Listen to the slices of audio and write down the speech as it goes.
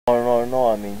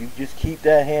I mean, you just keep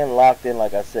that hand locked in.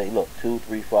 Like I say, look, 2,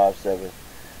 3, 5, 7.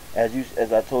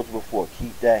 As I told you before,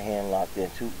 keep that hand locked in.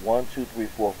 1, 2, 3,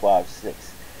 4, 5,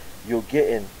 6. You're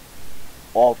getting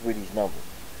all three of these numbers.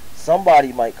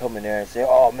 Somebody might come in there and say,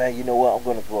 oh man, you know what, I'm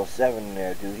going to throw a 7 in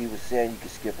there, dude. He was saying you can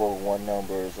skip over one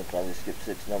number, sometimes you skip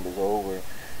 6 numbers over.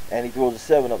 And he throws a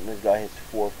 7 up and this guy hits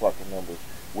 4 fucking numbers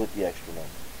with the extra number.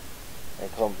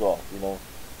 And comes off, you know.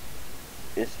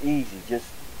 It's easy. Just,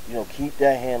 you know, keep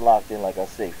that hand locked in, like I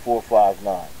say, 4, 5,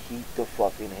 9. Keep the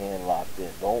fucking hand locked in.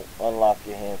 Don't unlock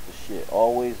your hand for shit.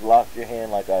 Always lock your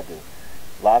hand like I do.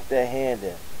 Lock that hand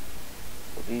in.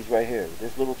 With these right here,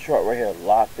 this little chart right here,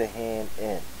 lock the hand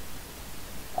in.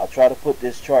 I'll try to put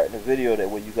this chart in the video that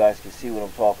way you guys can see what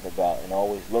I'm talking about and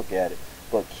always look at it.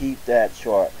 But keep that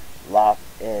chart locked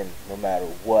in no matter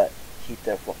what. Keep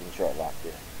that fucking chart locked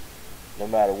in. No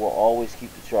matter what, always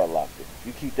keep the chart locked in. If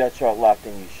you keep that chart locked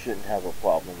in, you shouldn't have a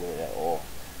problem with it at all.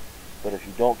 But if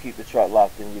you don't keep the chart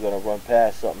locked in, you're going to run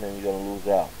past something and you're going to lose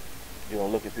out. You're going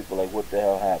to look at people like, what the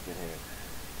hell happened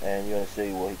here? And you're going to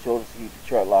say, well, he told us to keep the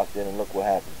chart locked in, and look what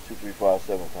happens. 2, 3, 5,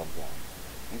 7 comes out.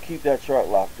 You keep that chart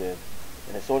locked in,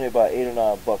 and it's only about $8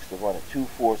 or $9 to run it. 2,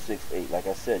 4, 6, 8. Like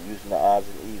I said, using the odds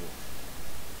and evens.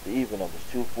 The even numbers,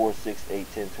 2, 4, 6, 8,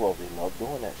 10, 12. They love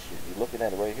doing that shit. You're looking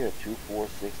at it right here. 2, 4,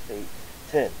 6, 8,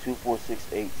 10. 2, 4,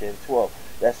 6, 8, 10,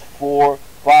 12. That's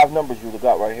 5 numbers you would have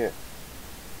got right here.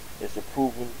 It's a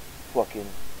proven fucking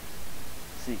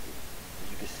secret.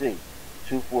 As you can see,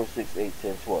 2, 4, 6, 8,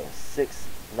 10, 12. That's 6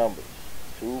 numbers.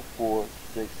 2, 4,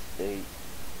 6, 8.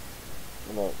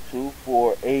 No, 2,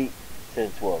 4, 8,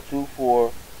 10, 12. 2,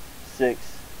 4,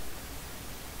 6.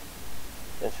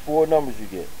 That's 4 numbers you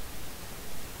get.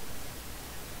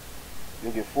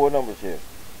 You'll get 4 numbers here.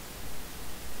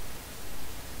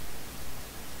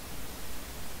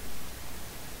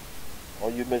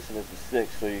 All you're missing is the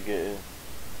 6, so you're getting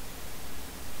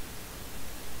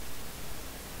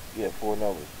 4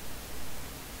 numbers.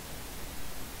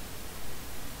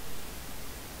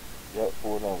 Yep,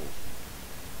 4 numbers.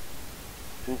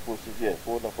 2, 4, 6, yeah,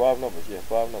 5 numbers, yeah,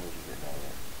 5 numbers you get now,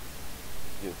 right?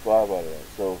 You get 5 out of that.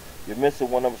 So you're missing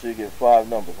 1 number, so you get 5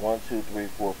 numbers. 1, 2, 3,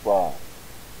 4, 5.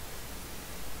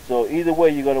 So either way,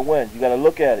 you're gonna win. You gotta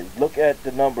look at it. Look at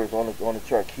the numbers on the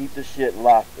chart. Keep the shit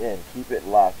locked in. Keep it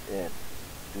locked in.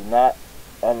 Do not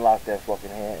unlock that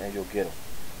fucking hand, and you'll get them.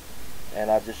 And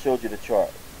I just showed you the chart.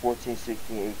 14,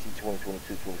 16, 18, 20,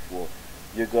 22, 24.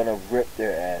 You're gonna rip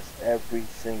their ass every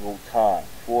single time.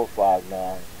 4, 5,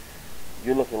 9.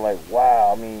 You're looking like,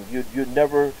 wow. I mean, you'd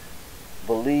never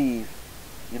believe,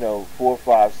 you know, 4,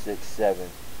 5, 6, 7.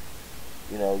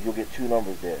 You know, you'll get 2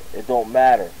 numbers there. It don't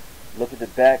matter. Look at the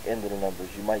back end of the numbers.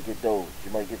 You might get those.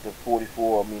 You might get the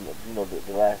 44. I mean, you know,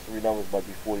 the last 3 numbers might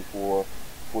be 44,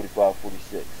 45,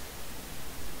 46.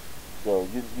 So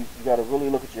you got to really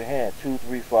look at your hand. 2,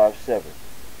 3, 5, 7.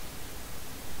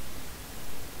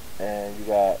 And you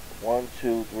got 1,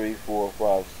 2, 3, 4,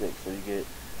 5, 6. So you get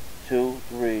 2,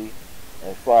 3,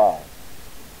 and 5.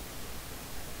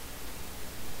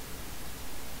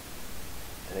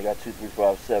 And they got 2, 3,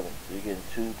 5, 7. So you're getting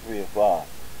 2, 3, and 5.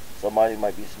 Somebody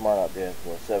might be smart out there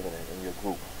for a 7 in your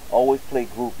group. Always play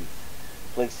groupies.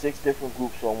 Play 6 different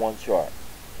groups on one chart.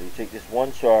 So you take this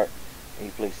one chart and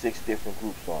you play 6 different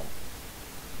groups on it.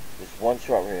 This one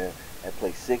chart right here and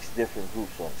play 6 different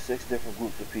groups on it. 6 different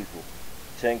groups of people.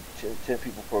 10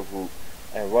 people per group,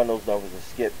 and run those numbers and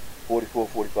skip 44,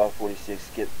 45, 46,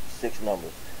 skip 6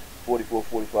 numbers. 44,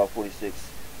 45,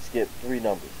 46, skip 3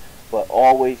 numbers. But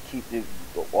always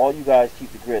all you guys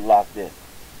keep the grid locked in.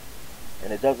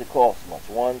 And it doesn't cost much.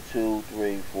 1, 2,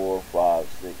 3, 4, 5,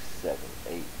 6, 7,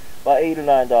 8. About $8 or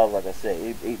 $9, like I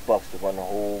said. $8 to run the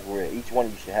whole grid. Each one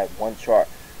of you should have one chart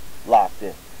locked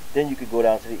in. Then you could go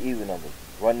down to the even numbers.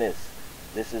 Run this.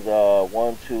 This is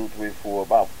 1, 2, 3, 4,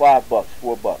 about $5,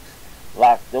 $4.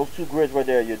 Lock those 2 grids right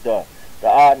there. You're done. The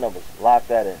odd numbers, lock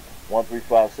that in. 1, 3,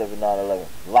 5, 7, 9, 11.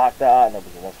 Lock the odd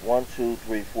numbers in. That's 1, 2,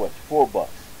 3, 4. It's $4.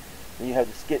 Then you have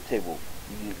the skip table.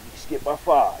 You skip by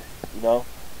 5. You know.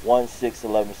 1, 6,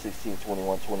 11, 16,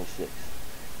 21, 26.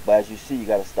 But as you see, you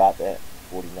got to stop at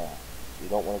 49. You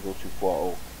don't want to go too far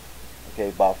over. Okay,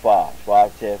 by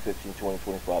 5, 10, 15, 20,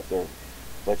 25, 30.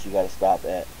 But you got to stop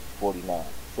at 49.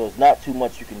 So it's not too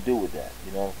much you can do with that,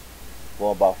 you know.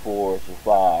 Going by 4s and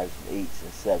 5s and 8s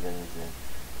and 7s, and,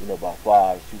 you know, by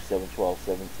 5s, 2, 7, 12,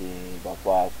 17, by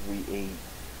 5, 3, 8,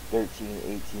 13,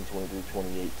 18, 23,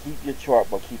 28. Keep your chart,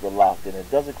 but keep it locked in.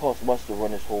 It doesn't cost much to run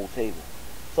this whole table.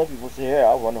 Some people say, here,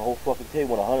 I'll run the whole fucking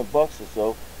table with $100 or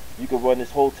so. You can run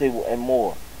this whole table and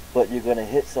more. But you're going to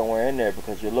hit somewhere in there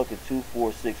because you're looking 2,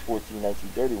 4, 6, 14, 19,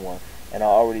 31. And I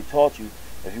already taught you,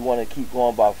 if you want to keep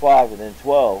going by 5 and then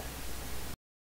 12,